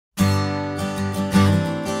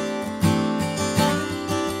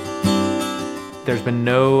There's been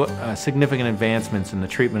no significant advancements in the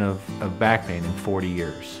treatment of back pain in 40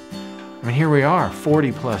 years. I mean, here we are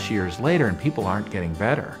 40 plus years later and people aren't getting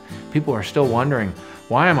better. People are still wondering,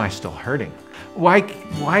 why am I still hurting? Why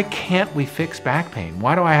can't we fix back pain?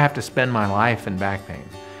 Why do I have to spend my life in back pain?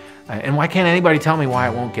 And why can't anybody tell me why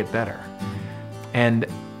it won't get better? And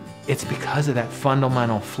it's because of that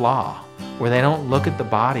fundamental flaw where they don't look at the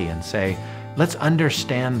body and say, let's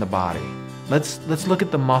understand the body. Let's look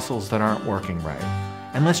at the muscles that aren't working right.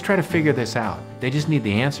 And let's try to figure this out. They just need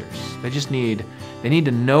the answers. They need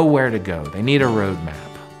to know where to go. They need a roadmap,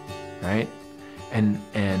 right? And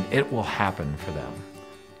it will happen for them.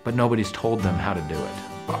 But nobody's told them how to do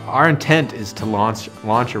it. Our intent is to launch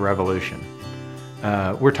a revolution.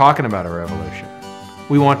 We're talking about a revolution.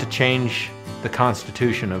 We want to change the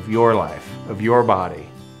constitution of your life, of your body,